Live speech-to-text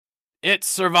It's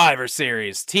Survivor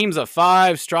Series. Teams of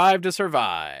 5 strive to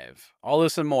survive. All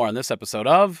this and more on this episode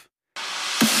of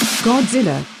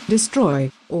Godzilla,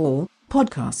 Destroy All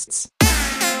Podcasts.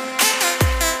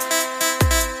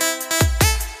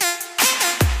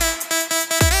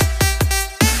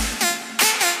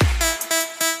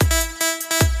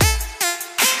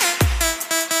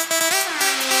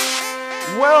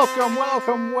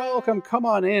 Welcome. Come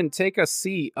on in. Take a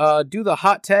seat. Do the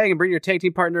hot tag and bring your tag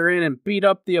team partner in and beat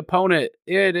up the opponent.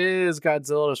 It is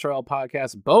Godzilla Destroy All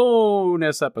Podcast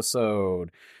bonus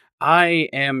episode. I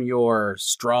am your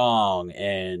strong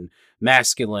and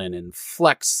masculine and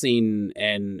flexing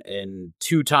and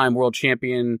two-time world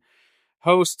champion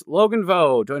host, Logan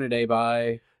Vo, joined today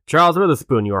by Charles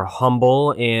Witherspoon, your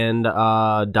humble and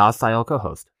docile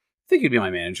co-host. I think you'd be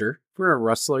my manager. If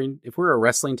we're a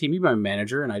wrestling team, you'd be my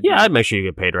manager, and I'd make sure you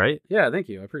get paid, right? Yeah, thank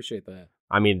you. I appreciate that.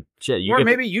 I mean, shit.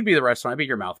 Maybe you'd be the wrestler. I'd be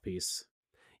your mouthpiece.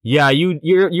 Yeah,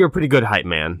 you're a pretty good hype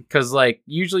man. Because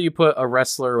usually you put a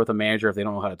wrestler with a manager if they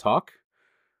don't know how to talk.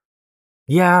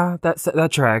 Yeah, that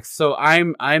tracks. So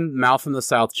I'm Mouth from the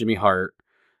South, Jimmy Hart,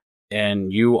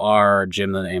 and you are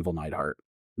Jim the Anvil Neidhart.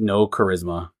 No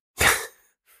charisma.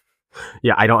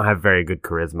 Yeah, I don't have very good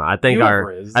charisma. I think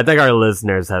our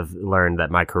listeners have learned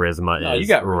that my charisma is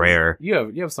rare.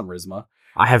 You have some charisma.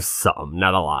 I have some,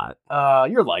 not a lot.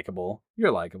 You're likable.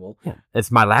 Yeah, it's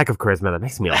my lack of charisma that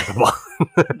makes me likable.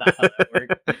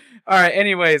 All right.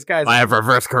 Anyways, guys, I have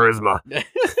reverse charisma.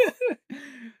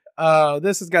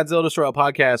 This is Godzilla Destroy All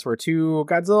Podcast, where two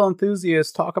Godzilla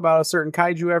enthusiasts talk about a certain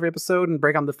kaiju every episode and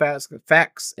break down the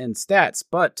facts and stats.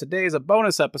 But today is a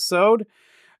bonus episode.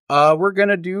 We're going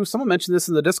to do, someone mentioned this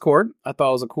in the Discord. I thought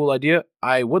it was a cool idea.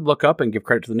 I would look up and give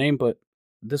credit to the name, but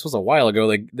this was a while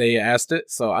ago. They asked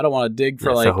it, so I don't want to dig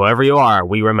for So whoever you are,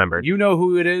 we remembered. You know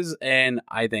who it is, and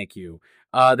I thank you.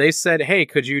 They said, hey,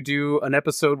 could you do an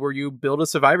episode where you build a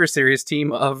Survivor Series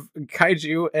team of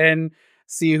Kaiju and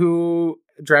see who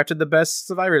drafted the best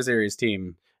Survivor Series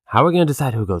team? How are we going to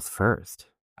decide who goes first?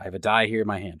 I have a die here in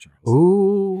my hand, Charles.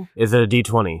 Ooh. Is it a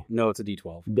D20? No, it's a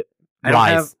D12.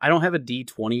 I don't have a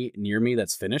D20 near me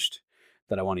that's finished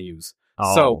that I want to use.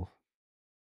 Oh.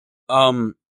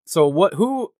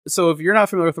 So if you're not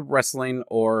familiar with wrestling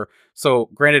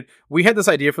granted, we had this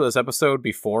idea for this episode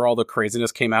before all the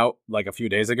craziness came out like a few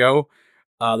days ago.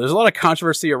 There's a lot of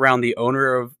controversy around the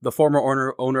former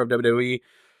owner of WWE.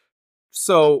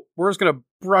 So we're just going to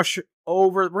brush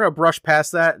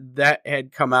past that. That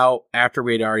had come out after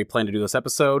we had already planned to do this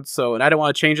episode. And I didn't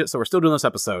want to change it. So we're still doing this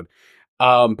episode.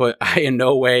 But I in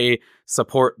no way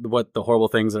support what the horrible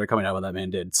things that are coming out what that man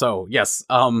did. So yes.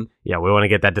 Yeah, we want to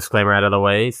get that disclaimer out of the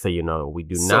way, so you know we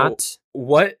do not.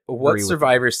 What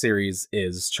Survivor Series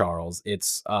is, Charles?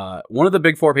 It's one of the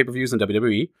big 4 pay-per-views in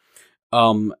WWE.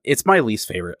 It's my least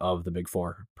favorite of the big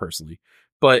 4 personally.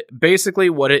 But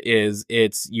basically what it is,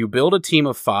 it's you build a team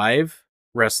of 5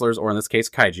 wrestlers, or in this case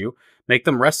Kaiju, make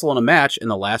them wrestle in a match,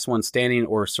 and the last one standing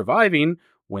or surviving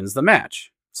wins the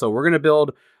match. So we're going to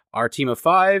build our team of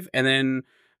 5, and then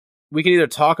we can either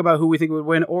talk about who we think would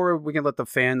win, or we can let the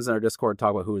fans in our Discord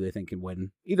talk about who they think can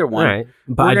win. Either one. Right.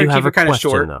 But I do have a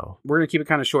question, though. We're going to keep it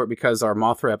kind of short because our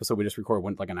Mothra episode we just recorded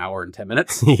went like an hour and 10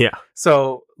 minutes. Yeah.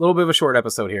 So a little bit of a short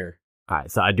episode here. All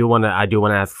right. So I do want to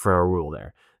ask for a rule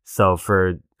there. So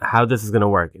for how this is going to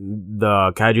work,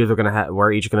 the Kaijus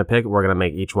we're each going to pick. We're going to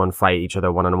make each one fight each other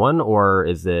 1-on-1, or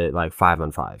is it like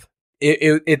 5-on-5?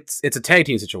 It's a tag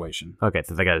team situation. Okay,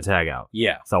 so they got to tag out.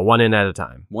 Yeah. So one in at a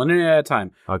time.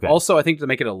 Okay. Also, I think to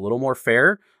make it a little more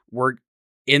fair, we're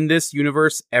in this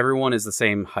universe, everyone is the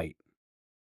same height.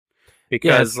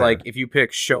 Because if you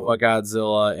pick Showa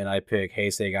Godzilla and I pick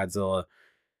Heisei Godzilla,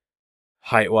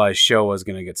 height-wise, Showa's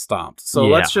going to get stomped. So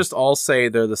let's just all say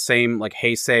they're the same, like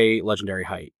Heisei legendary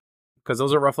height. Because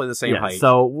those are roughly the same height.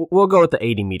 So we'll go with the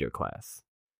 80-meter class.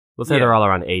 We'll say they're all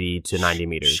around 80 to 90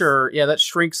 meters. Sure, yeah, that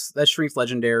shrinks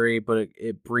legendary, but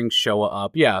it brings Showa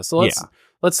up. Yeah, so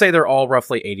let's say they're all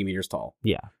roughly 80 meters tall.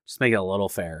 Yeah. Just make it a little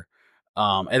fair.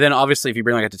 And then obviously if you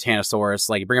bring like a Titanosaurus,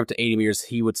 like you bring him up to 80 meters,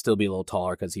 he would still be a little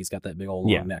taller because he's got that big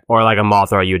old long neck. Or like a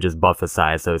Mothra, you would just buff his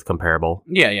size so it's comparable.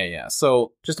 Yeah.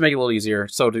 So just to make it a little easier.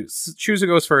 So to choose who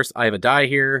goes first, I have a die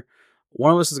here.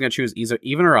 One of us is going to choose either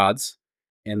even or odds,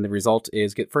 and the result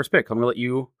is get first pick. I'm going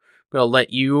to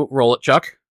let you roll it,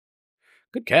 Chuck.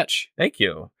 Good catch. Thank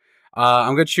you.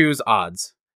 I'm going to choose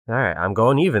odds. All right. I'm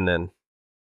going even then.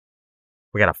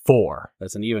 We got a 4.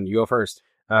 That's an even. You go first.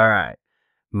 All right.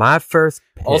 My first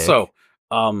pick. Also,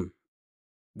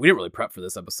 we didn't really prep for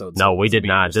this episode. No, we did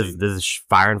not. This is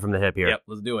firing from the hip here. Yep,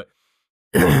 let's do it.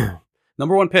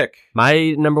 Number 1 pick.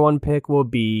 My number 1 pick will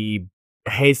be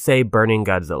Heisei Burning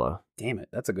Godzilla. Damn it.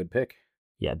 That's a good pick.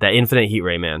 Yeah, that infinite heat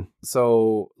ray, man.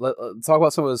 So let's talk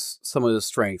about some of his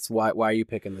strengths. Why are you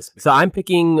picking this? So I'm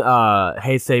picking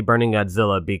Heisei Burning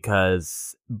Godzilla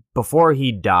because before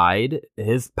he died,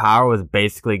 his power was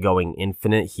basically going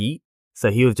infinite heat.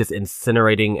 So he was just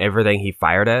incinerating everything he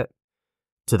fired at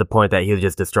to the point that he was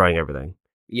just destroying everything.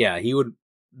 Yeah, he would.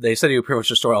 They said he would pretty much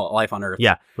destroy all life on Earth.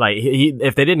 Yeah, like he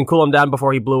if they didn't cool him down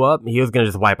before he blew up, he was going to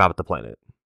just wipe out the planet.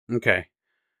 Okay.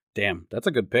 Damn, that's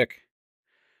a good pick.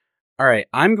 All right,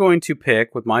 I'm going to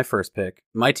pick with my first pick,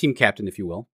 my team captain, if you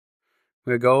will.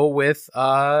 I'm going to go with,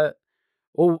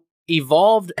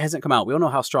 Evolved hasn't come out. We don't know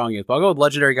how strong he is, but I'll go with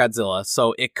Legendary Godzilla.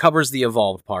 So it covers the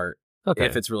evolved part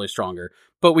if it's really stronger.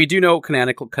 But we do know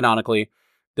canonically,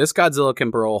 this Godzilla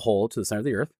can burrow a hole to the center of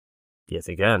the Earth. Yes,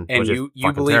 he can. And you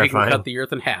believe terrifying. He can cut the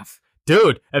Earth in half.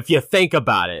 Dude, if you think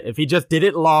about it, if he just did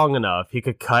it long enough, he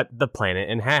could cut the planet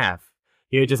in half.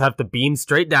 He would just have to beam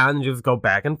straight down and just go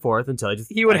back and forth until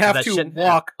he would have to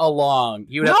walk along.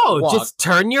 Just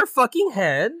turn your fucking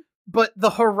head. But the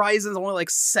horizon's only like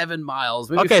 7 miles.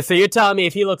 Maybe okay, so you're telling me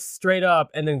if he looks straight up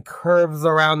and then curves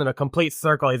around in a complete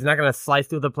circle, he's not going to slice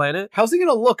through the planet? How's he going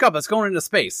to look up? It's going into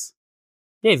space.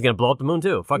 Yeah, he's going to blow up the moon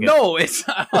too. Fuck it. No, it's...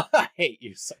 I hate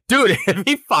you so. Dude, if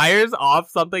he fires off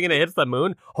something and it hits the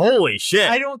moon, holy shit.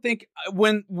 I don't think...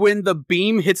 When the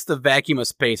beam hits the vacuum of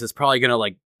space, it's probably going to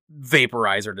like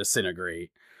vaporize or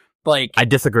disintegrate. Like, I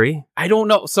disagree. I don't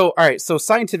know. So, all right. So,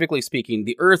 scientifically speaking,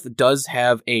 the Earth does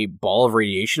have a ball of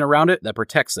radiation around it that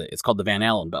protects it. It's called the Van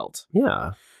Allen belt.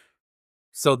 Yeah.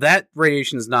 So that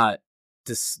radiation is not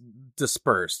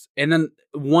dispersed. And then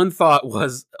one thought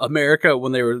was America,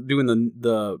 when they were doing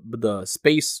the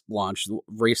space launch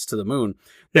race to the moon,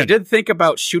 they did think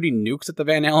about shooting nukes at the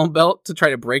Van Allen belt to try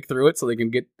to break through it so they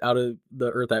can get out of the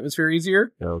Earth atmosphere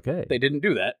easier. Okay. They didn't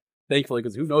do that, thankfully,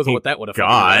 because who knows what that would have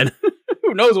done.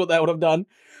 Who knows what that would have done.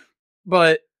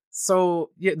 But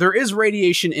so yeah, there is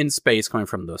radiation in space coming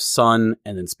from the sun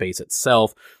and then space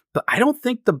itself. But I don't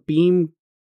think the beam...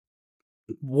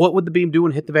 What would the beam do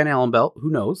when it hit the Van Allen belt?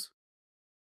 Who knows?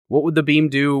 What would the beam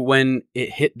do when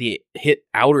it hit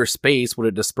outer space? Would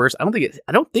it disperse? I don't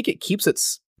think it keeps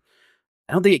its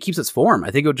form.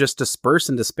 I think it would just disperse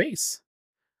into space.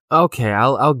 Okay,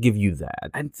 I'll give you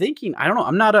that. I'm thinking. I don't know.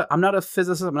 I'm not a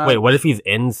physicist. Wait, what if he's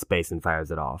in space and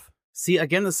fires it off? See,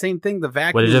 again, the same thing. The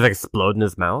vacuum. Would it just explode in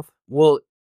his mouth? Well,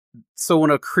 so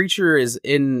when a creature is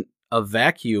in a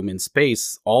vacuum in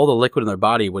space, all the liquid in their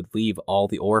body would leave all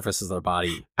the orifices of their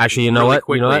body. Actually, you know what?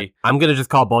 I'm going to just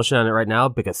call bullshit on it right now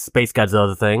because Space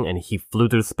Godzilla's a thing and he flew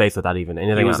through space without even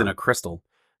anything. He was in a crystal.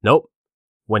 Nope.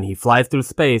 When he flies through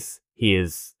space,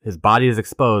 his body is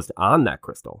exposed on that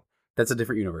crystal. That's a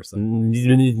different universe, though.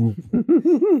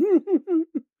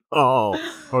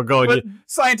 We're going. But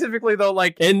scientifically, though,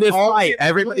 like in this fight,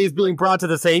 everybody's being brought to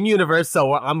the same universe,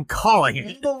 so I'm calling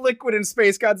it. The liquid in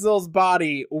Space Godzilla's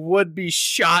body would be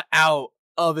shot out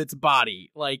of its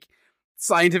body. Like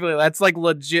scientifically, that's like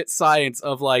legit science.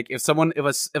 Of like, if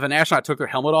an astronaut took their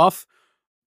helmet off,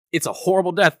 it's a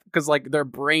horrible death because like their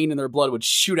brain and their blood would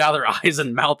shoot out of their eyes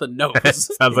and mouth and nose.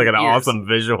 Sounds like an awesome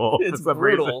visual. It's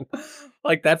brutal.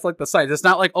 Like that's like the science. It's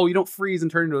not like, oh, you don't freeze and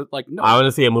turn into like, no. I want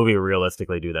to see a movie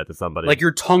realistically do that to somebody. Like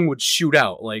your tongue would shoot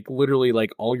out. Like literally,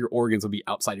 like all your organs would be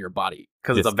outside of your body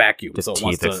because it's a vacuum. Just so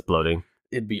teeth exploding.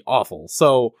 It'd be awful.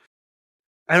 So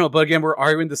I don't know, but again, we're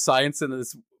arguing the science in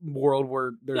this world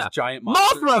where there's giant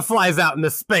monsters. Mothra flies out into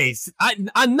space.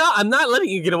 I'm not letting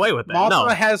you get away with that.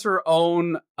 Mothra has her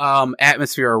own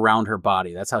atmosphere around her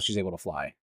body. That's how she's able to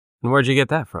fly. And where'd you get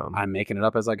that from? I'm making it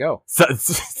up as I go. So,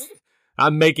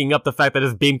 I'm making up the fact that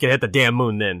his beam can hit the damn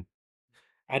moon then.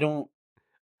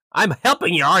 I'm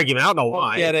helping your argument. I don't know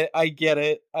why. I get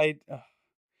it. I'm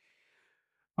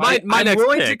next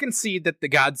willing pick. to concede that the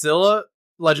Godzilla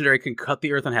Legendary can cut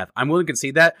the Earth in half. I'm willing to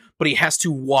concede that, but he has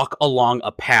to walk along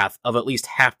a path of at least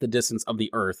half the distance of the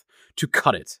Earth to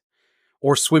cut it.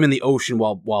 Or swim in the ocean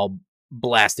while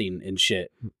blasting and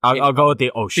shit. I'll go with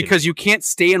the ocean. Because you can't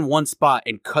stay in one spot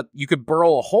and cut. You could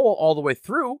burrow a hole all the way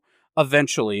through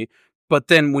eventually, but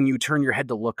then when you turn your head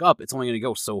to look up, it's only going to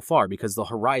go so far because the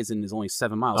horizon is only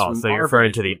 7 miles. Oh, so you're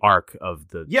referring to the arc of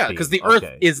the... Yeah, because the Earth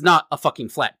is not a fucking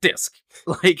flat disc.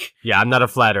 Like, yeah, I'm not a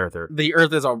flat earther. The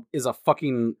Earth is a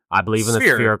fucking I believe in the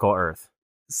spherical Earth.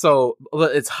 So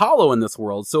it's hollow in this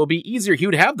world, so it'd be easier. He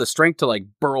would have the strength to like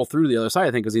burrow through the other side,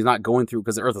 I think, because he's not going through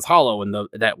because the Earth is hollow in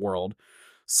that world.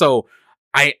 So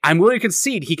I'm willing to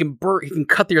concede he can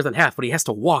cut the Earth in half, but he has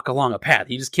to walk along a path.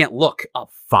 He just can't look up.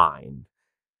 Fine.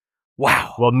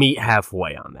 Wow. We'll meet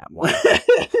halfway on that one.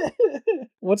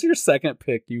 What's your second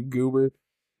pick, you goober?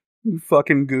 You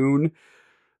fucking goon.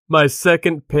 My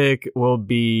second pick will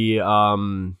be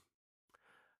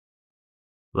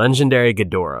Legendary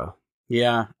Ghidorah.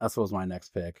 Yeah, that was my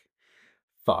next pick.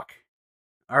 Fuck.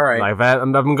 All right. Like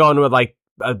I'm going with like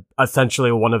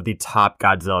essentially one of the top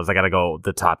Godzillas. I gotta go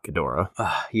the top Ghidorah.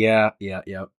 Yeah.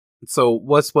 So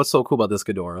what's so cool about this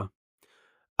Ghidorah?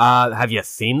 Have you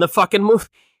seen the fucking movie?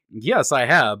 Yes, I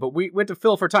have, but we went to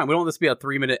fill for time. We don't want this to be a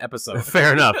 3-minute episode.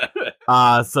 Fair enough.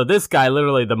 So this guy,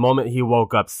 literally, the moment he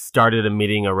woke up, started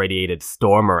emitting a radiated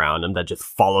storm around him that just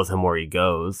follows him where he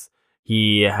goes.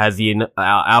 He has the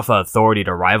alpha authority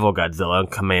to rival Godzilla and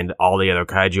command all the other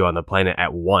kaiju on the planet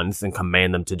at once and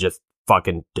command them to just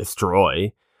fucking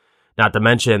destroy. Not to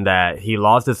mention that he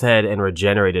lost his head and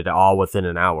regenerated all within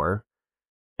an hour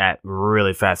at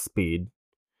really fast speed.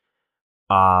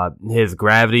 His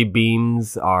gravity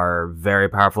beams are very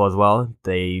powerful as well.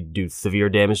 They do severe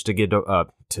damage to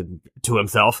to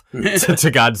himself,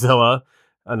 to Godzilla,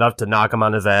 enough to knock him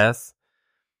on his ass.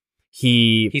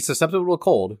 He's susceptible to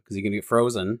cold because he can get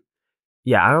frozen.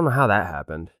 Yeah, I don't know how that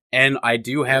happened. And I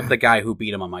do have the guy who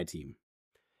beat him on my team.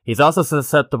 He's also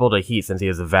susceptible to heat since he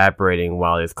is evaporating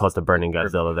while he's close to burning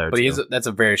Godzilla there, but that's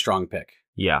a very strong pick.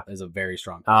 Yeah. That's a very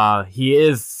strong pick. He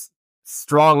is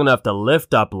strong enough to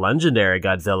lift up legendary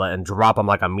Godzilla and drop him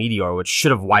like a meteor, which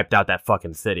should have wiped out that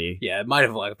fucking city. Yeah, it might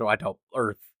have wiped out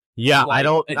Earth. Yeah, I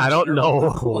don't know.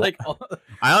 Like,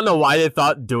 I don't know why they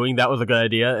thought doing that was a good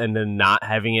idea and then not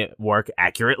having it work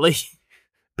accurately.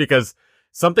 Because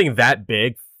something that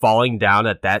big falling down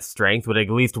at that strength would at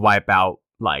least wipe out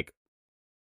like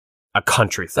a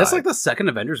countryside. That's like the second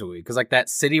Avengers movie, because like that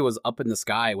city was up in the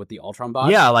sky with the Ultron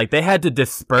bots. Yeah, like they had to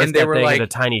disperse And they that were thing like- into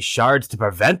tiny shards to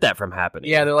prevent that from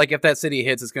happening. Yeah, they're like, if that city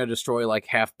hits, it's going to destroy like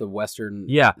half the Western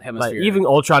Like hemisphere. even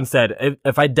Ultron said,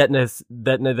 if I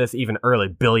detonate this even early,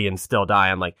 billions still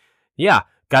die. I'm like, yeah,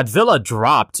 Godzilla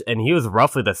dropped and he was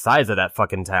roughly the size of that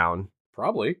fucking town.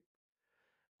 Probably.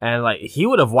 And like he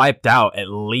would have wiped out at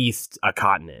least a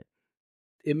continent.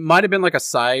 It might have been like a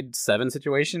side 7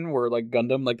 situation where like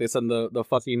Gundam, like they send the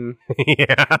fucking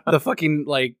Yeah. the fucking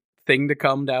like thing to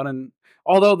come down, and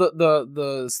although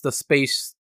the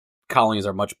space colonies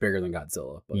are much bigger than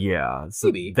Godzilla. But Yeah. So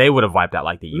maybe. they would have wiped out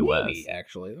like the US. Maybe,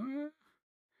 actually.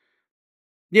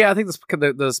 Yeah, I think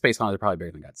the space colonies are probably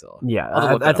bigger than Godzilla. Yeah,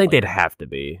 I'll look that I up think later. they'd have to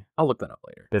be. I'll look that up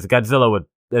later. Because Godzilla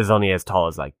is only as tall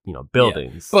as like,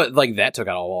 buildings. But like that took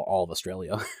out all of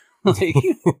Australia. Like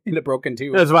it broke in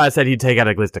two. That's why I said he'd take out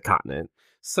at least a continent.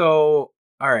 So,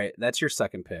 all right, that's your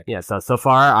second pick. Yeah, so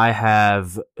far I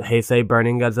have Heisei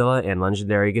Burning Godzilla and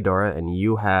Legendary Ghidorah, and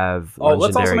you have Let's also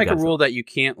Legendary make a Godzilla. rule that you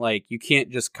can't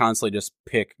just constantly just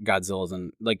pick Godzillas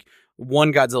and like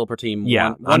one Godzilla per team.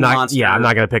 Yeah, one monster. Yeah, I'm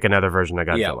not gonna pick another version of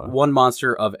Godzilla. Yeah, one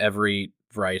monster of every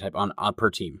variety type on per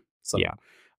team. So Yeah.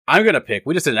 I'm gonna pick.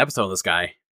 We just did an episode on this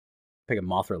guy. Pick a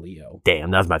Mothra Leo.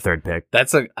 Damn, that was my third pick. I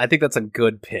think that's a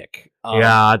good pick.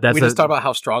 Yeah, that's we just talked about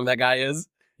how strong that guy is.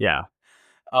 Yeah,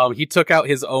 He took out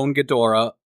his own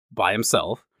Ghidorah by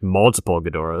himself. multiple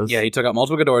Ghidorahs. Yeah, he took out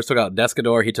multiple Ghidorahs, took out Death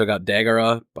Ghidorah, he took out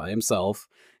Daggara by himself.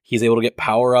 He's able to get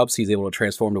power-ups, he's able to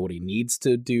transform to what he needs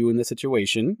to do in this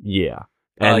situation. Yeah,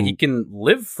 and He can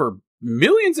live for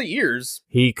millions of years,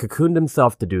 he cocooned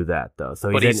himself to do that though,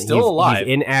 so But he's still alive.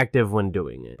 He's inactive when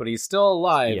doing it. but he's still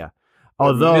alive. Yeah.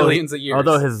 for millions of years.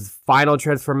 Although his final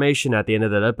transformation at the end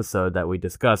of that episode that we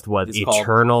discussed was It's called-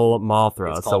 Eternal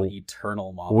Mothra. It's So called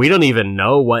Eternal Mothra. we don't even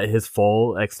know what his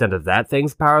full extent of that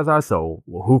thing's powers are, so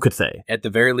who could say? At the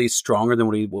very least, stronger than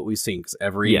what we've seen, because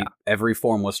every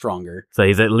form was stronger. So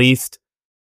he's at least...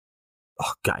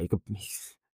 Oh, God.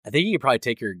 I think you could probably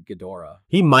take your Ghidorah.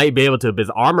 He might be able to, but his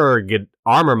Armor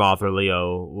Mothra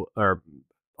Leo, or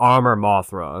Armor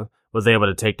Mothra, was able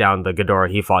to take down the Ghidorah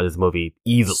he fought in this movie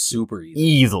easily. Super easy.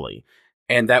 Easily.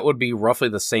 And that would be roughly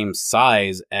the same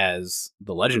size as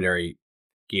the Legendary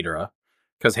Ghidorah.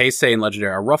 Because Heisei and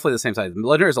Legendary are roughly the same size.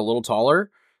 Legendary is a little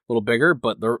taller, a little bigger,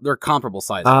 but they're comparable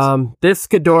sizes. This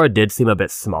Ghidorah did seem a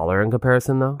bit smaller in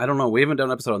comparison, though. I don't know. We haven't done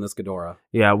an episode on this Ghidorah.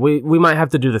 Yeah, we might have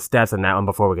to do the stats on that one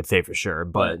before we could say for sure,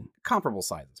 but comparable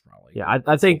sizes, probably. yeah,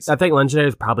 I think Legendary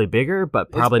is probably bigger, but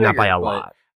It's probably not by bigger, a but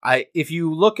lot. If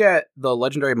you look at the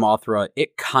Legendary Mothra,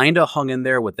 it kind of hung in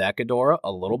there with that Ghidorah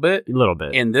a little bit. A little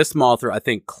bit. And this Mothra, I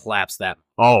think, claps that.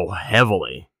 Oh,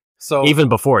 heavily. So Even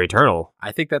before Eternal.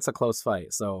 I think that's a close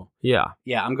fight. So Yeah.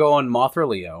 yeah, I'm going Mothra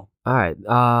Leo. All right.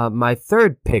 My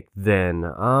third pick then.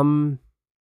 Well,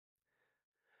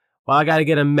 I got to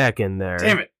get a mech in there.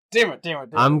 Damn it.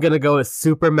 I'm gonna go with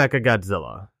Super Mecha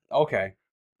Godzilla. Okay.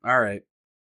 All right.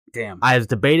 Damn. I was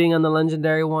debating on the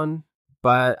legendary one,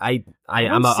 but I'm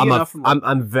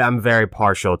very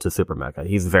partial to Super Mecha.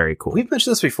 He's very cool. We've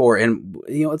mentioned this before, and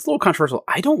it's a little controversial.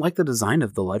 I don't like the design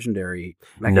of the Legendary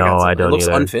Mechagodzilla. No, I don't It looks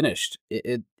either. unfinished.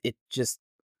 It just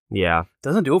Yeah.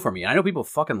 Doesn't do it for me. I know people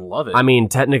fucking love it. I mean,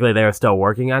 technically they were still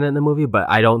working on it in the movie, but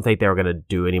I don't think they were going to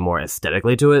do any more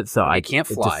aesthetically to it. So it can't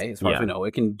fly, as far as we know.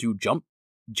 It can do jump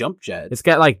jets. It's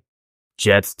got like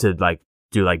jets to like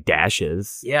do like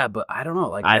dashes. Yeah, but I don't know.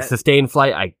 Like sustained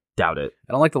flight, I doubt it.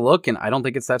 I don't like the look, and I don't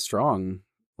think it's that strong.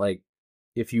 Like,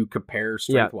 if you compare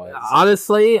strength-wise.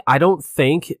 Honestly, I don't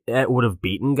think it would have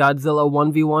beaten Godzilla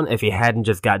 1v1 if he hadn't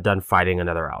just got done fighting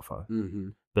another Alpha. Mm-hmm.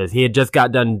 Because he had just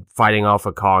got done fighting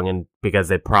Alpha Kong, and because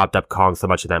they propped up Kong so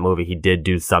much in that movie, he did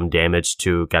do some damage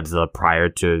to Godzilla prior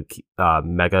to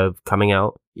Mega coming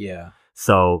out. Yeah.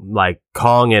 So, like,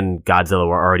 Kong and Godzilla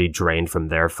were already drained from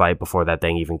their fight before that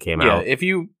thing even came out. Yeah, if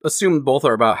you assume both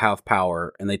are about half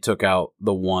power, and they took out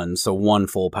the one, so one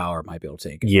full power might be able to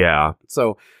take it. Yeah.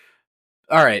 So,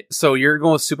 all right, so you're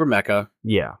going with Super Mecha.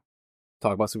 Yeah.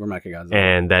 Talk about Super Mecha Godzilla.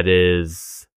 And that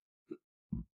is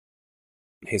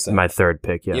my third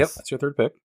pick, yes. Yep, that's your third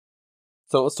pick.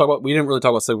 So let's talk about, we didn't really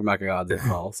talk about Super Mecha Godzilla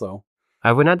at all, so.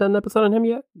 Have we not done an episode on him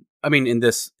yet? I mean, in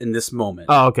this moment.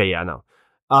 Oh, okay, yeah, no.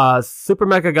 Super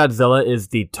Mecha Godzilla is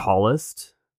the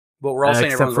tallest. But we're all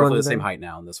saying everyone's roughly the same height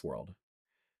now in this world.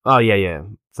 Oh, yeah.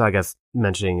 So I guess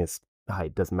mentioning his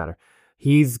height doesn't matter.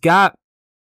 He's got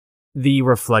the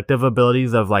reflective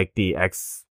abilities of like the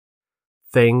X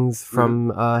things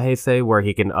from Heisei, where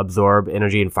he can absorb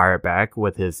energy and fire it back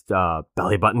with his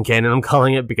belly button cannon, I'm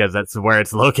calling it, because that's where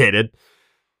it's located.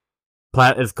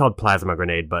 It's called plasma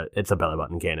grenade, but it's a belly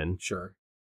button cannon. Sure.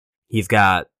 He's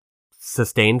got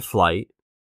sustained flight.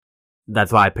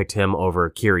 That's why I picked him over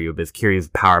Kiryu, because Kiryu's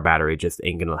power battery just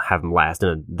ain't gonna have him last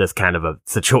in this kind of a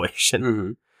situation.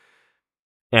 Mm-hmm.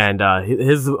 And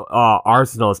his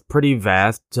arsenal is pretty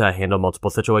vast to handle multiple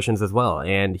situations as well.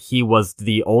 And he was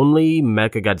the only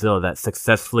Mecha Godzilla that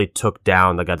successfully took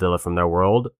down the Godzilla from their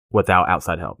world without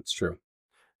outside help. It's true.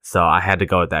 So I had to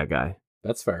go with that guy.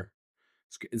 That's fair.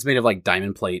 It's made of like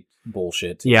diamond plate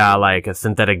bullshit. Yeah, like a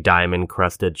synthetic diamond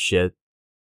crusted shit.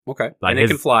 Okay. Like and it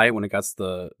can fly when it gets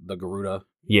the Garuda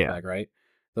yeah. bag, right?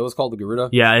 That was called the Garuda?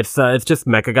 Yeah, it's just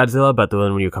Mecha Godzilla, but then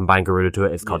when you combine Garuda to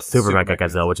it, it's called Super Mecha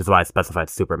Godzilla, which is why I specified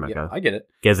Super Mecha. Yeah, I get it.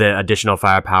 Gives it additional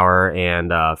firepower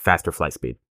and faster flight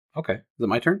speed. Okay. Is it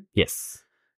my turn? Yes.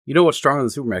 You know what's stronger than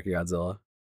Super Mecha Godzilla?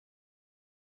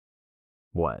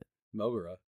 What?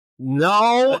 Mogura.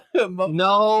 No!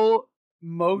 No!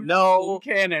 No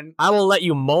cannon. I will let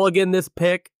you mulligan this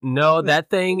pick. No, that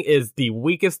thing is the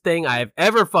weakest thing I have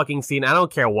ever fucking seen. I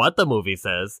don't care what the movie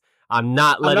says. I'm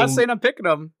not saying I'm picking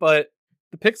them, but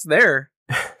the pick's there.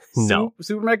 No.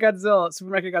 Super Mecha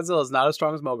Godzilla is not as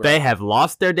strong as Mogura. They have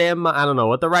lost their damn... I don't know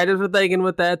what the writers were thinking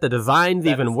with that. The design's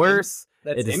even worse.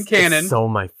 That's in canon. Oh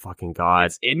my fucking god.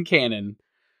 It's in canon.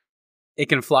 It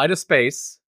can fly to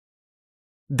space.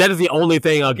 That is the only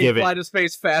thing I'll give it. Fly to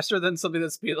space faster than something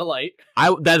that's speed of light.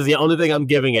 That is the only thing I'm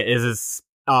giving it, is its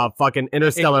fucking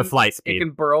interstellar flight speed. It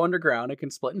can burrow underground. It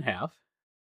can split in half.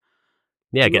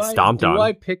 Yeah, get stomped on. Do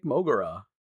I pick Mogura?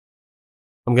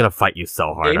 I'm going to fight you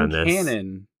so hard on this. In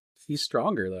canon, he's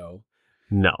stronger, though.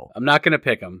 No. I'm not going to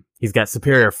pick him. He's got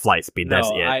superior flight speed.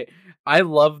 That's it. I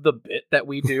love the bit that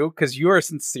we do, because you are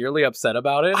sincerely upset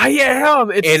about it. I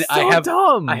am! It's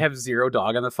dumb! I have zero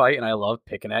dog on the fight, and I love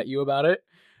picking at you about it.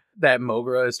 That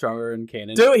Mogura is stronger in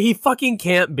canon. Dude, he fucking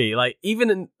can't be. Like,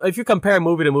 even if you compare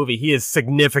movie to movie, he is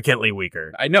significantly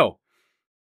weaker. I know.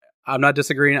 I'm not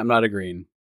disagreeing. I'm not agreeing.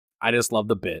 I just love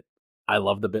the bit. I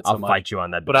love the bit so much. I'll fight you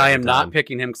on that bit. But I am not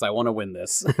picking him because I want to win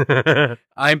this.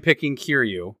 I'm picking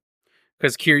Kiryu.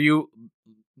 Because Kiryu,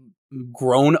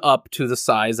 grown up to the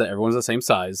size that everyone's the same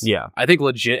size. Yeah. I think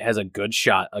legit has a good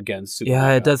shot against Super Yeah,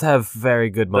 Mecha. it does have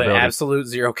very good mobility. The absolute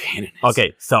zero cannon.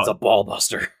 Okay, so it's a ball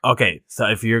buster. Okay, so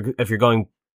if you're going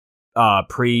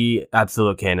pre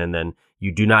absolute cannon, then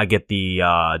you do not get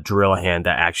the drill hand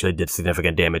that actually did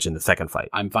significant damage in the second fight.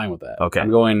 I'm fine with that. Okay. I'm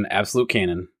going absolute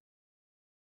cannon.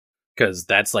 Because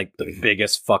that's like the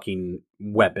biggest fucking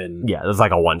weapon. Yeah, it's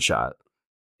like a one shot.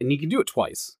 And you can do it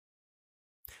twice.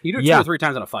 You do it 2 or 3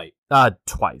 times in a fight.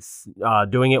 Twice.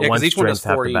 Doing it once each one drains does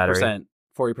half the battery.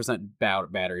 40%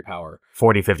 battery power.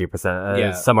 40, 50%.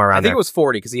 Yeah. Somewhere around there. I think it was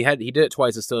 40 because he did it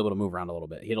twice and still able to move around a little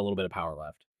bit. He had a little bit of power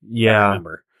left. Yeah. I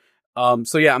remember.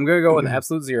 So yeah, I'm going to go with the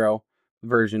Absolute Zero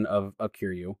version of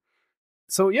Kiryu.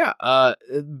 So yeah,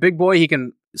 big boy, he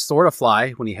can sort of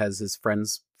fly when he has his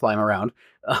friends fly him around.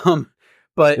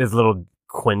 But his little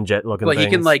Quinjet looking But things.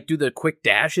 he can like do the quick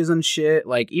dashes and shit.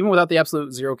 Like even without the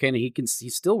Absolute Zero cannon,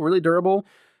 he's still really durable.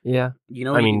 Yeah. You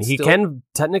know, I mean, he can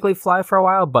technically fly for a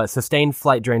while, but sustained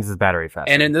flight drains his battery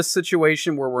faster. And in this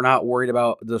situation where we're not worried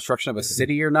about the destruction of a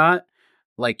city or not,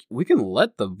 like, we can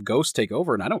let the ghost take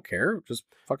over, and I don't care. Just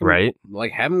fucking, Right.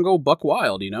 like, have him go buck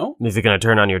wild, you know? Is he going to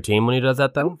turn on your team when he does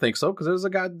that, I then? don't think so, because there's a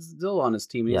Godzilla on his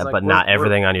team. And Yeah, he's like, but not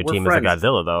everything on your we're team friends. is a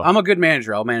Godzilla, though. I'm a good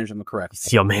manager. I'll manage him correctly.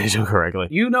 You'll manage him correctly.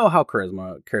 You know how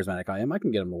charismatic I am. I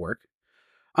can get him to work.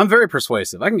 I'm very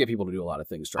persuasive. I can get people to do a lot of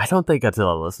things. I don't think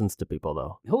Godzilla listens to people,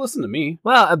 though. He'll listen to me.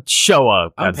 Well,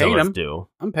 Showa I'm paying Godzillas him. do.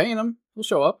 I'm paying him. He'll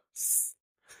show up.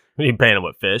 What are you paying him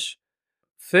with, fish?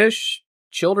 Fish,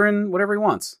 children, whatever he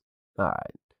wants. All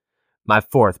right. My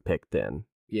fourth pick, then.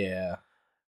 Yeah.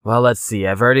 Well, let's see.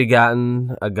 I've already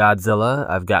gotten a Godzilla.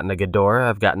 I've gotten a Ghidorah.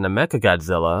 I've gotten a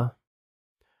Mechagodzilla.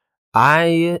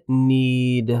 I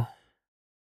need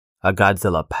a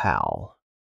Godzilla pal.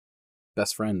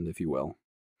 Best friend, if you will.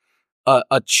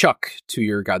 A Chuck to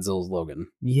your Godzilla's Logan.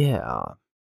 Yeah.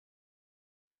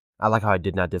 I like how I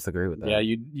did not disagree with that. Yeah,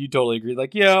 you totally agree.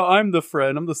 Like, yeah, I'm the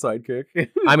friend. I'm the sidekick.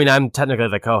 I mean, I'm technically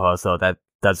the co-host, so that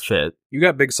does fit. You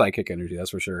got big sidekick energy, that's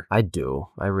for sure. I do.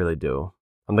 I really do.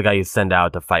 I'm the guy you send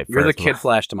out to fight You're first. the Kid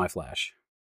Flash to my Flash.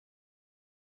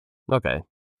 Okay.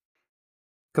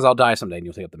 Because I'll die someday and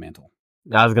you'll take up the mantle.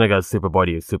 I was going to go Superboy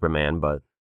to you, Superman, but...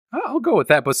 I'll go with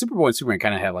that, but Superboy and Superman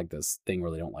kind of have like this thing where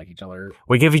they don't like each other.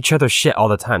 We give each other shit all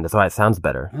the time. That's why it sounds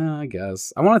better. I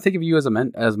guess. I want to think of you as I'm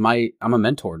a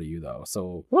mentor to you though.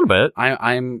 So A little bit.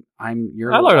 I'm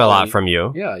your I learned a lot Wally. from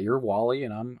you. Yeah, you're Wally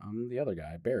and I'm the other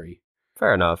guy, Barry.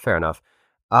 Fair enough. It's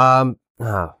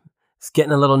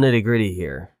getting a little nitty gritty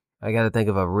here. I got to think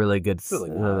of a really good. Really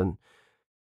not.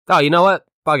 Oh, you know what?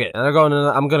 Fuck it. I'm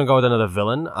gonna go with another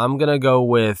villain. I'm gonna go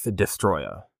with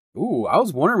Destroyer. Ooh, I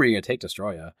was wondering where you're gonna take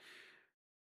Destroyer.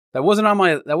 That wasn't on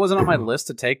my list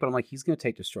to take, but I'm like, he's gonna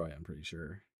take Destroyer, I'm pretty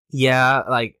sure. Yeah,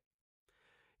 like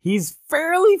he's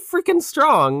fairly freaking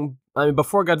strong. I mean,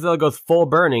 before Godzilla goes full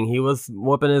burning, he was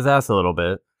whooping his ass a little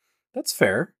bit. That's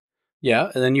fair.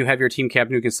 Yeah, and then you have your team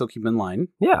captain who can still keep him in line.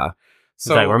 Yeah.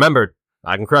 So It's like, remember,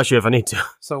 I can crush you if I need to.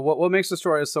 So what makes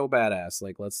Destroyer so badass?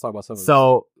 Like, let's talk about some of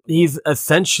So he's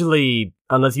essentially,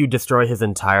 unless you destroy his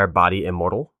entire body,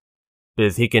 immortal.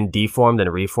 Because he can deform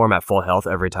and reform at full health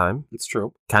every time. It's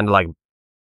true. Kind of like,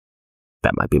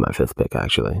 that might be my fifth pick,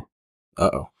 actually.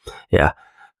 Uh-oh. Yeah.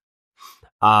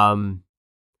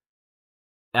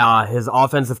 His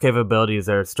offensive capabilities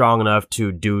are strong enough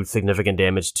to do significant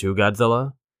damage to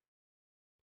Godzilla.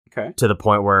 Okay. To the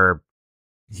point where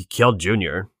he killed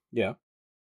Junior. Yeah.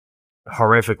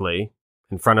 Horrifically.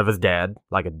 In front of his dad.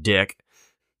 Like a dick.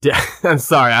 I'm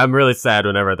sorry. I'm really sad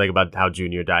whenever I think about how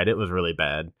Junior died. It was really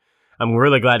bad. I'm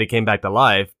really glad he came back to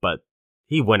life, but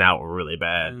he went out really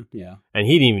bad. Yeah. And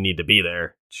he didn't even need to be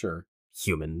there. Sure.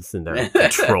 Humans and their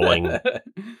controlling.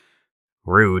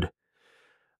 Rude.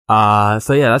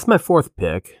 So yeah, that's my fourth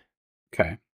pick.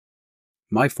 Okay.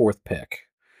 My fourth pick.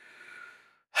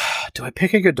 Do I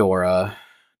pick a Ghidorah?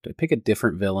 Do I pick a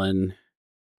different villain?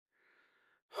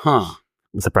 Huh.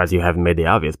 I'm surprised you haven't made the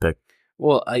obvious pick.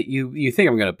 Well, you think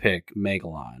I'm going to pick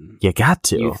Megalon. You got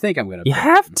to. You think I'm going to You pick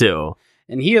have him. to.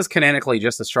 And he is canonically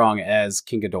just as strong as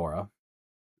King Ghidorah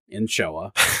in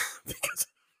Showa. Because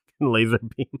laser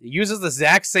beam. He uses the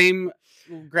exact same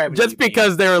gravity Just beam.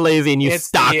 because they were lazy and you It's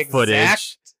stock the footage.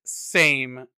 exact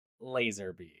same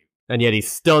laser beam. And yet he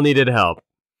still needed help.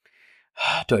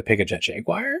 Do I pick a Jet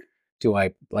Jaguar?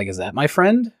 Is that my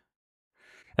friend?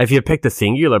 If you pick the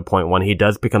singular point one, he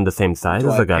does become the same size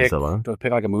as a Godzilla. Do I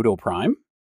pick like a Muto Prime?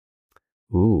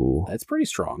 Ooh. That's pretty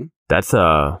strong. That's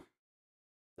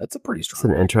pretty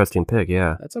strong. an interesting pick,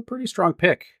 yeah. That's a pretty strong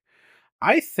pick.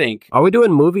 I think. Are we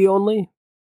doing movie only?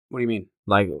 What do you mean?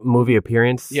 Like movie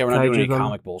appearance? Yeah, we're not doing any Kaijus only?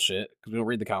 comic bullshit because we don't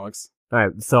read the comics. All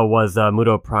right, so was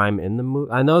Muto Prime in the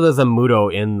movie? I know there's a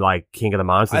Muto in like King of the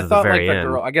Monsters I at the thought very like the end.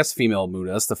 girl. I guess female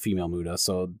Muda. That's the female Muda.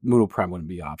 So Muto Prime wouldn't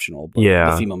be optional. But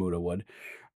Yeah. the female Muda would.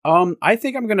 I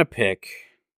think I'm gonna pick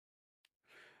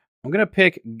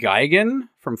Gigan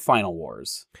from Final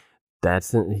Wars.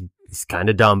 He's kind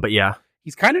of dumb, but yeah.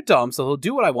 He's kind of dumb, so he'll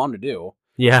do what I want him to do.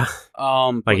 Yeah.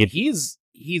 But he's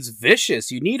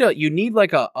vicious. You need a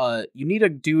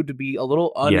dude to be a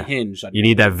little unhinged. You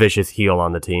need that vicious heel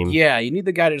on the team. Yeah, you need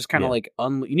the guy to just kind of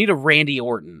you need a Randy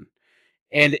Orton.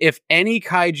 And if any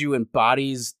kaiju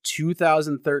embodies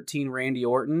 2013 Randy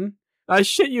Orton, I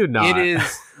shit you not. it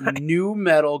is New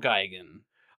Metal Gigan.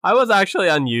 I was actually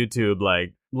on YouTube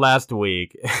like last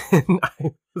week and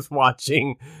I was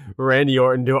watching Randy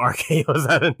Orton do RKO's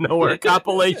out of nowhere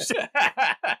compilation.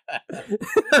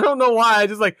 I don't know why. I'm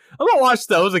gonna watch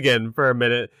those again for a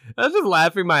minute. I was just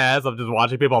laughing my ass off just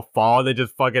watching people fall and they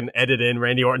just fucking edit in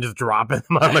Randy Orton just dropping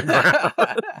them on the ground.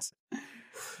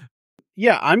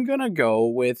 Yeah, I'm gonna go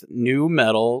with New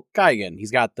Metal Gigan.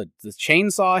 He's got the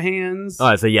chainsaw hands.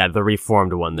 Oh, so yeah, the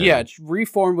reformed one then. Yeah, it's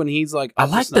reformed when he's like. I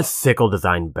like the sickle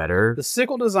design better. The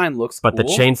sickle design looks but cool.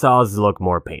 the chainsaws look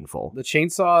more painful. The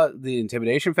chainsaw, the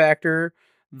intimidation factor,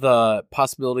 the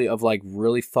possibility of like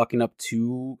really fucking up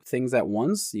two things at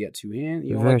once. You got two hands,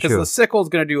 because the sickle's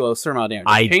gonna do a certain amount of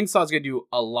damage. The chainsaw's gonna do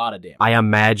a lot of damage. I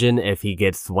imagine if he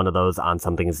gets one of those on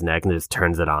something's neck and just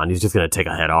turns it on, he's just gonna take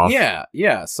a head off.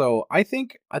 Yeah. So I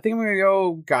think I'm gonna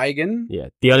go Gigan. Yeah.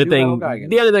 The only thing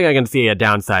I can see a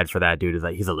downside for that dude is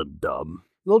that he's a little dumb.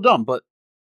 But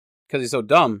because he's so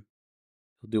dumb,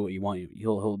 he'll do what you want.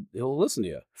 He'll listen to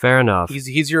you. Fair enough.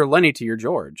 He's your Lenny to your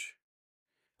George.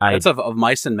 That's of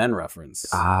Mice and Men reference.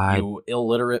 You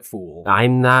illiterate fool.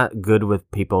 I'm not good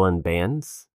with people in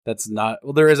bands. That's not...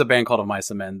 Well, there is a band called Of Mice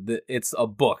and Men. It's a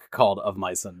book called Of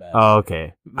Mice and Men. Oh,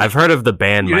 okay. I've heard of the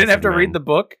band You didn't have to read the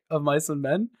book of Mice and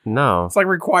Men? No. It's like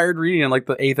required reading in like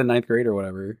the 8th and 9th grade or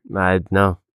whatever.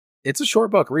 No. It's a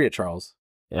short book. Read it, Charles.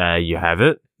 You have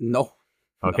it? No.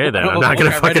 Okay, then. I'm not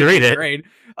going to fucking read it.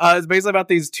 It's basically about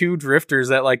these two drifters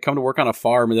that like come to work on a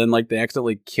farm and then like they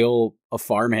accidentally kill a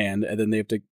farmhand and then they have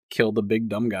to kill the big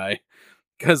dumb guy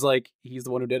because like he's the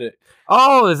one who did it.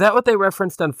 Oh, is that what they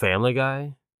referenced on Family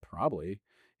Guy? Probably.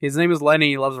 His name is Lenny.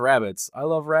 He loves rabbits. I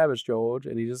love rabbits, George,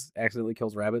 and he just accidentally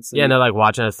kills rabbits. Yeah, and they're like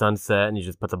watching a sunset, and he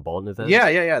just puts a bolt in his head.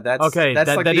 Yeah. That's okay.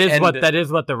 That's like that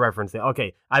is what the reference is.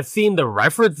 Okay, I've seen the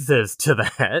references to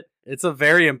that. It's a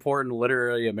very important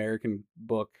literary American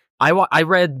book. I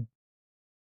read.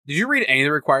 Did you read any of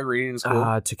the required reading in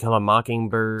school? To Kill a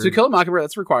Mockingbird. To Kill a Mockingbird.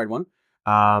 That's a required one.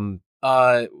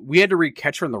 We had to read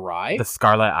Catcher in the Rye. The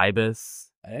Scarlet Ibis.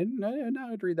 I didn't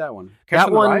read that one. Catcher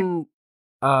in the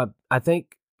Rye? I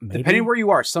think maybe. Depending where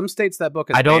you are, some states that book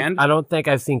is banned. I don't think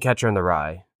I've seen Catcher in the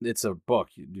Rye. It's a book.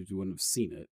 You wouldn't have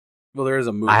seen it. Well, there is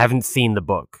a movie. I haven't seen the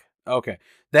book. Okay.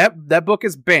 That book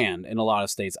is banned in a lot of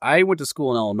states. I went to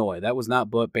school in Illinois. That was not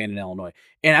banned in Illinois.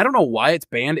 And I don't know why it's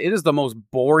banned. It is the most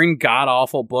boring,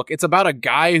 god-awful book. It's about a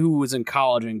guy who was in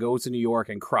college and goes to New York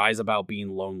and cries about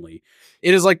being lonely.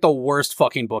 It is like the worst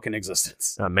fucking book in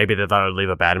existence. Maybe they thought it would leave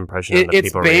a bad impression on the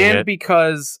people reading it. It's banned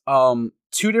because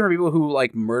two different people who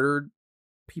like murdered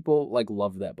people like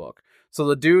loved that book. So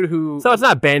the dude who... So it's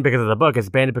not banned because of the book. It's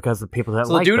banned because of people that like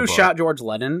the book. So the dude who shot George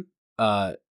Lennon...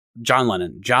 John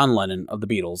Lennon of the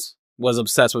Beatles was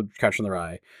obsessed with Catcher in the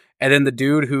Rye. And then the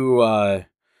dude who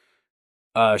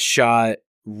shot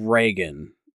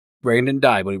Reagan didn't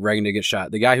die, but Reagan did get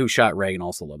shot. The guy who shot Reagan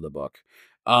also loved the book.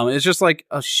 It's just like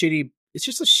a shitty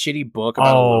book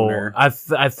about a loner.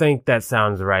 I think that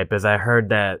sounds right, because I heard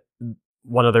that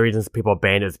one of the reasons people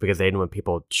banned it is because they didn't want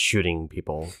people shooting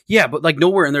people. Yeah, but like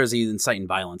nowhere in there is he inciting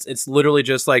violence. It's literally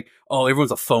just like, oh,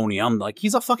 everyone's a phony. I'm like,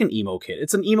 he's a fucking emo kid.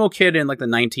 It's an emo kid in like the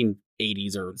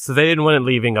 1980s or... So they didn't want it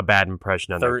leaving a bad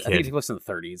impression on their kid. I think he was in the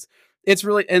 30s. It's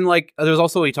really... And like, there's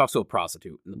also, he talks to a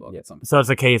prostitute in the book. Yeah. So it's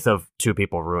a case of two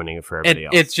people ruining it for everybody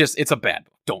else. It's a bad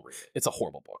book. Don't read it. It's a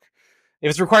horrible book.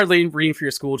 If it's required reading for your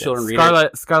school children, read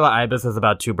it. Scarlet Ibis is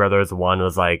about two brothers. One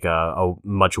was like a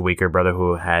much weaker brother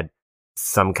who had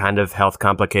some kind of health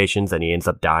complications, and he ends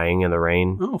up dying in the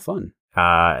rain. Oh, fun.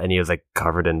 And he was like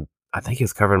covered in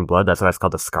blood. That's why it's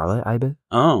called the Scarlet Ibis.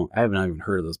 Oh, I have not even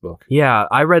heard of this book. Yeah,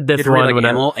 I read this one. Read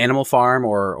like Animal Farm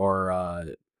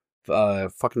or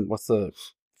fucking, what's the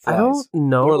Flies? I don't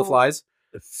know. Lord of the Flies?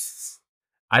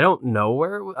 I don't know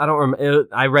where. I don't remember.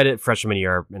 I read it freshman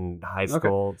year in high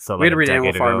school. Okay. So we had to read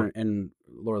Animal Farm and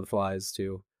Lord of the Flies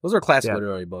too. Those are classic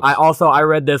literary books. I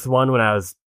read this one when I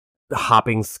was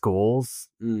hopping schools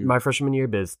my freshman year.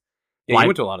 Because you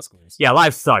went to a lot of schools. Yeah,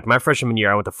 life sucked. My freshman year,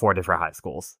 I went to 4 different high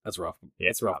schools. That's rough. Yeah,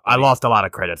 it's rough. I lost a lot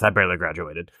of credits. I barely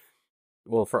graduated.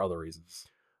 Well, for other reasons.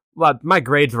 Well, my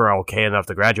grades were okay enough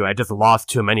to graduate. I just lost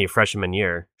too many freshman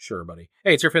year. Sure, buddy.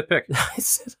 Hey, it's your 5th pick.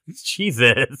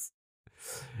 Jesus.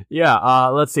 Yeah,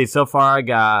 let's see. So far, I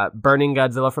got Burning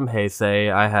Godzilla from Heisei.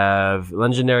 I have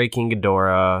Legendary King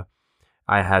Ghidorah.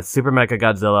 I have Super Mecha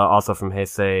Godzilla, also from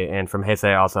Heisei. And from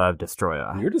Heisei, I also have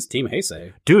Destroya. You're just Team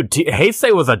Heisei. Dude,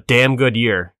 Heisei was a damn good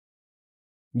year.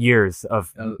 Years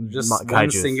of just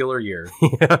one singular year.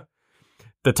 Yeah.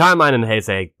 The timeline in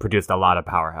Heisei produced a lot of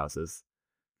powerhouses.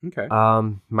 Okay.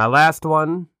 My last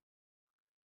one,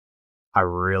 I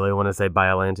really want to say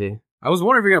Biollante. I was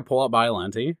wondering if you're going to pull out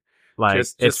Biollante. Like,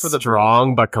 it's for the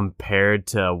strong, but compared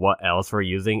to what else we're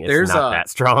using, it's not that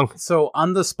strong. So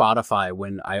on the Spotify,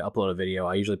 when I upload a video,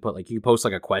 I usually put, like, you post,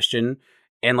 like, a question,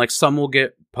 and, like, some will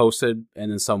get posted, and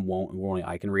then some won't, and only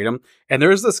I can read them. And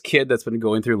there's this kid that's been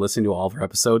going through listening to all of our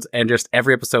episodes, and just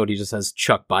every episode, he just says,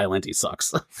 Chuck Biollante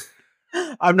sucks.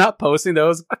 I'm not posting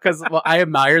those because I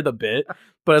admire the bit,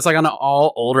 but it's like on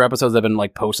all older episodes that have been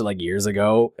like posted like years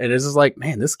ago, and it's just like,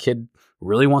 man, this kid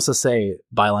really wants to say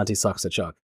Biollante sucks to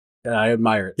Chuck, and I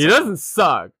admire it. He doesn't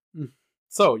suck.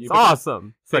 So it's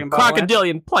awesome. It's a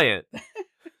crocodilian plant.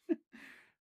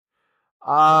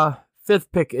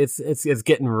 Fifth pick. It's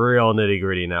getting real nitty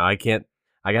gritty now. I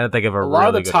gotta think of a lot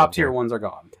really of the top tier ones are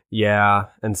gone. Yeah,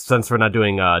 and since we're not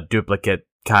doing duplicate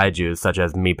kaiju, such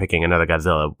as me picking another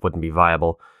Godzilla, wouldn't be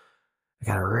viable. I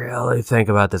gotta really think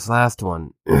about this last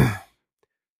one.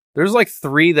 There's like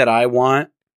 3 that I want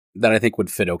that I think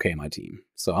would fit okay in my team.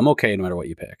 So I'm okay no matter what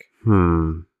you pick.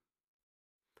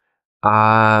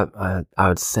 I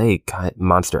would say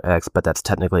Monster X, but that's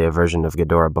technically a version of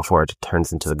Ghidorah before it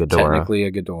turns into the Ghidorah. Technically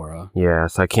a Ghidorah. Yeah,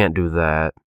 so I can't do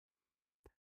that.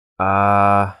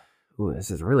 This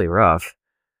is really rough.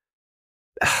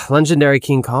 Legendary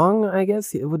King Kong, I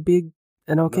guess it would be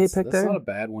an okay pick there. That's not a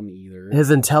bad one either. His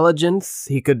intelligence,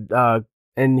 he could,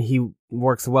 and he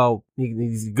works well.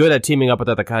 He's good at teaming up with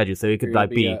other kaiju, so he could like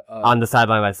be on the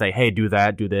sideline, like say, "Hey, do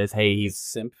that, do this." Hey, he's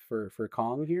simp for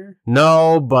Kong here.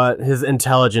 No, but his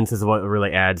intelligence is what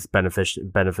really adds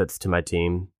benefits to my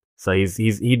team. So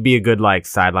he'd be a good like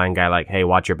sideline guy. Like, hey,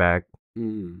 watch your back.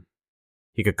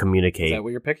 He could communicate. Is that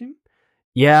what you're picking?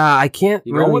 Yeah, I can't.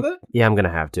 You going with it? Yeah, I'm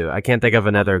gonna have to. I can't think of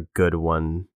another good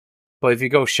one. But if you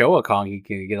go Showa Kong, you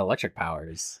can get electric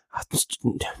powers.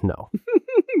 No.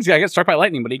 He's got to get struck by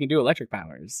lightning, but he can do electric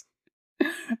powers.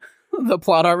 The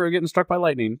plot armor getting struck by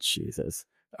lightning. Jesus.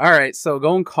 All right, so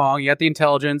going Kong, you got the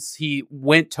intelligence. He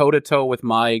went toe-to-toe with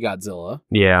my Godzilla.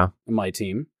 Yeah. My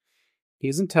team.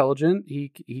 He's intelligent.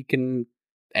 He can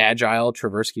agile,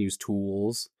 traverse, can use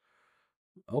tools.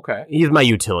 Okay. He's my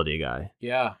utility guy.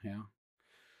 Yeah.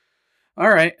 All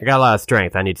right. I got a lot of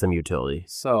strength. I need some utility.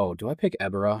 So, do I pick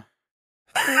Ebera?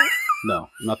 No,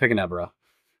 I'm not picking Ebera.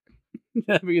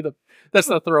 That's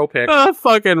the throw pick.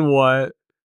 Fucking what?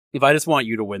 If I just want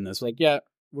you to win this, like, yeah,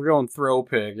 we're going throw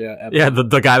pick. Yeah, Ebera. Yeah,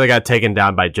 the guy that got taken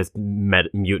down by just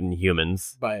mutant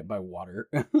humans. By water.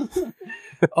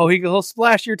 Oh, he'll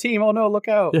splash your team. Oh no, look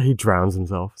out. Yeah, he drowns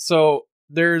himself. So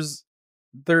there's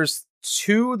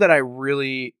 2 that I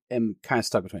really am kind of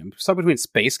stuck between. I'm stuck between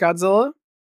Space Godzilla,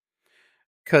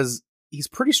 because he's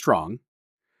pretty strong.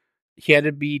 He had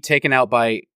to be taken out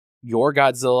by your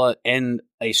Godzilla and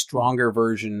a stronger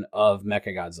version of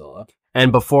Mechagodzilla.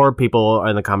 And before people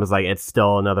in the comments like, it's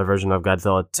still another version of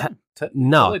Godzilla.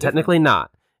 No, totally technically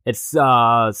not. It's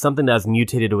something that's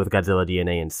mutated with Godzilla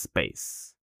DNA in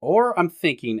space. Or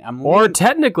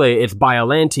technically, it's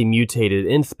Biollante mutated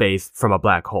in space from a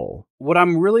black hole. What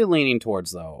I'm really leaning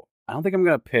towards, though, I don't think I'm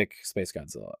going to pick Space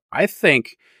Godzilla. I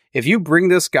think if you bring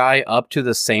this guy up to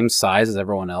the same size as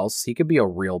everyone else, he could be a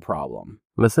real problem.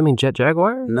 I'm assuming Jet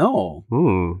Jaguar? No.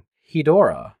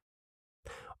 Hedorah.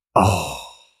 Oh,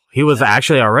 he was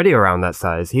actually already around that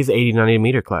size. He's 80-90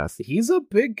 meter class. He's a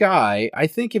big guy. I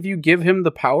think if you give him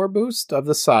the power boost of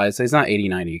the size, he's not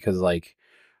 80-90 because like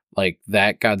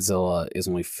that Godzilla is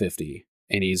only 50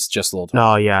 and he's just a little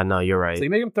taller. Oh, yeah, no, you're right. So you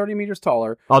make him 30 meters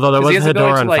taller. Although there was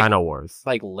Hedorah in Final Wars.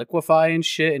 Like liquefy and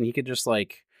shit, and he could just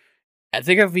like... I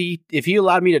think if he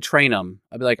allowed me to train him,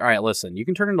 I'd be like, all right, listen, you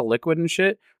can turn into liquid and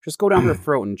shit. Just go down their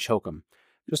throat and choke them.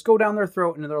 Just go down their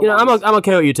throat and their lungs. I'm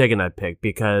okay with you taking that pick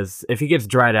because if he gets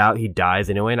dried out, he dies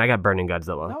anyway, and I got Burning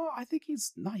Godzilla. No, I think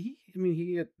he's not.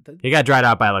 He got dried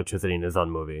out by electricity in his own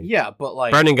movie. Yeah, but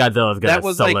like Burning Godzilla is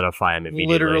gonna solidify him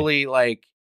immediately. Literally, like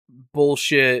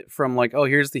bullshit from like, oh,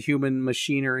 here's the human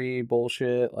machinery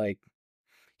bullshit. Like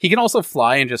he can also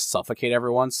fly and just suffocate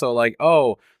everyone. So like,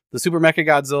 oh, the Super Mecha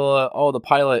Godzilla, oh, the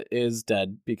pilot is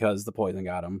dead because the poison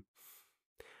got him.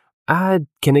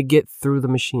 Can it get through the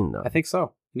machine, though? I think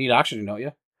so. You need oxygen, don't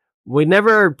you? We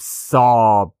never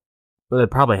saw... Well,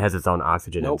 it probably has its own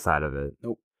oxygen inside of it.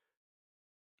 Nope.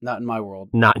 Not in my world.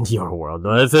 Not in your world.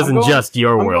 This isn't just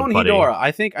your world, buddy. Hedorah.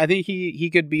 I think he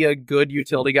could be a good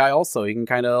utility guy also. He can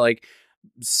kind of like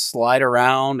slide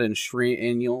around and shrink,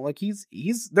 and like he's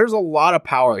there's a lot of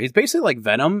power. He's basically like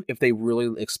Venom if they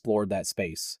really explored that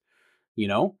space.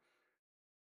 Like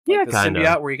yeah, the kind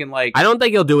symbiote where you can like... I don't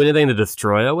think he'll do anything to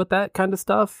destroy it with that kind of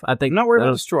stuff. I think... I'm not worried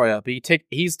about destroy it, but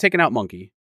he's taken out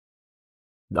Monkey.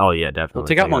 Oh yeah, definitely. He'll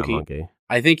take out Monkey.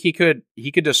 I think he could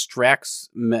distract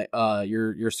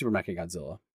your Super Mecha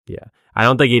Godzilla. Yeah. I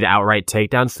don't think he'd outright take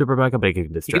down Super Mecha, but he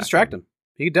could distract him. He could distract him.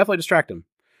 He could definitely distract him.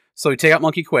 So you take out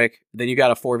Monkey quick, then you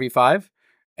got a 4v5,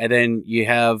 and then you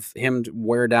have him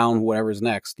wear down whatever's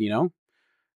next,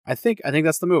 I think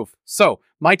that's the move. So,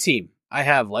 my team. I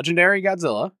have Legendary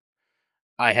Godzilla.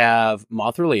 I have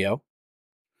Mothra Leo.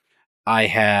 I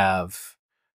have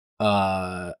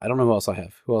I don't know who else I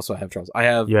have. Who else do I have, Charles? I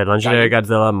have... You had Legendary Gaiden.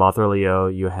 Godzilla, Mothra Leo.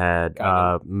 You had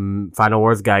Final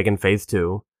Wars Gigan Phase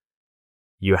 2.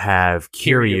 You have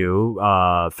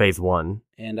Kiryu, Phase 1.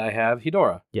 And I have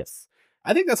Hedorah. Yes.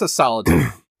 I think that's a solid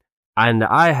team. And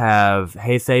I have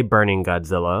Heisei Burning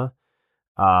Godzilla,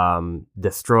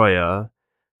 Destroya,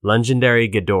 Legendary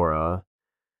Ghidorah,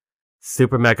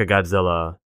 Super Mecha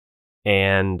Godzilla,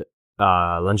 and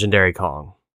Legendary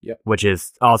Kong. Yep. Which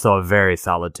is also a very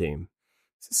solid team.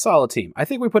 It's a solid team. I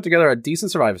think we put together a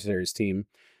decent Survivor Series team.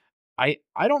 I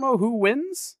don't know who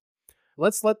wins.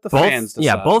 Let's let the fans decide.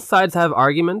 Yeah, both sides have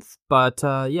arguments, but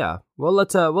yeah, we'll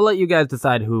let you guys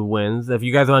decide who wins. If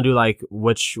you guys want to do like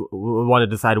want to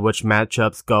decide which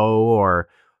matchups go, or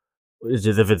it's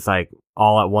just if it's like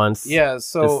all at once. Yeah.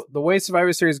 So the way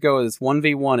Survivor Series go is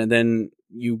 1v1, and then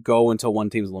you go until one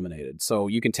team's eliminated. So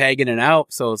you can tag in and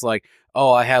out. So it's like,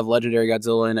 oh, I have Legendary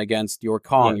Godzilla in against your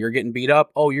Kong. Yeah. You're getting beat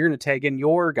up. Oh, you're going to tag in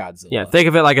your Godzilla. Yeah, think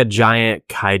of it like a giant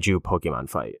kaiju Pokemon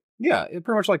fight. Yeah,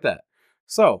 pretty much like that.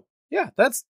 So, yeah,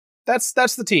 that's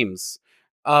the teams.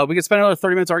 We could spend another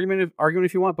 30 minutes arguing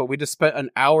if you want, but we just spent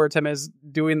an hour, 10 minutes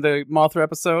doing the Mothra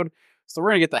episode. So we're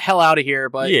going to get the hell out of here.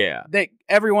 But yeah,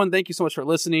 everyone, thank you so much for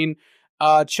listening.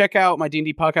 Check out my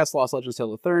D&D podcast, Lost Legends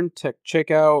Tale of the Thurn. Check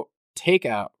out.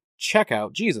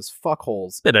 Jesus, fuckholes.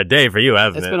 It's been a day for you,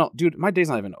 hasn't it? Dude, my day's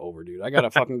not even over, dude. I gotta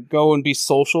fucking go and be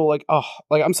social. Like,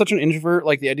 I'm such an introvert.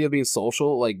 Like, the idea of being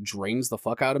social, like, drains the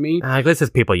fuck out of me. I guess it's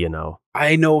people you know.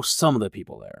 I know some of the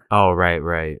people there. Oh,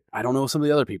 right. I don't know some of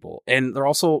the other people. And they're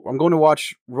also, I'm going to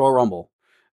watch Royal Rumble.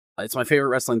 It's my favorite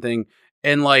wrestling thing.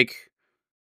 And, like,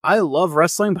 I love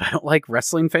wrestling, but I don't like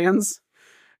wrestling fans.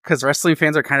 Because wrestling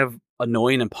fans are kind of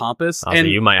annoying and pompous. Oh, and so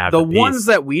you might have the ones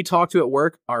that we talk to at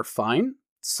work are fine.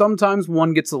 Sometimes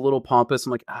one gets a little pompous.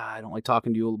 I'm like, I don't like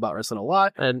talking to you about wrestling a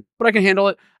lot, but I can handle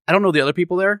it. I don't know the other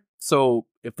people there. So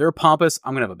if they're pompous,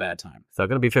 I'm going to have a bad time. So it's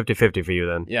going to be 50-50 for you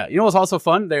then. Yeah. You know what's also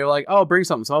fun? They're like, oh, bring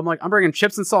something. So I'm like, I'm bringing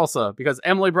chips and salsa because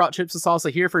Emily brought chips and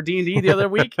salsa here for D&D the other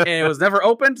week and it was never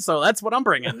opened. So that's what I'm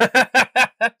bringing.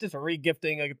 Just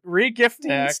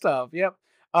regifting stuff. Yep.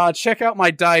 Check out my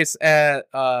dice at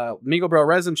Mingo Bro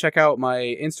Resin. Check out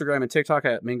my Instagram and TikTok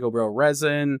at Mingo Bro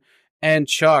Resin. And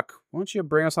Chuck, why don't you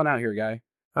bring us on out here, guy?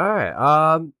 All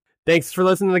right. Thanks for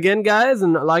listening again, guys.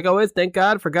 And like always, thank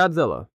God for Godzilla.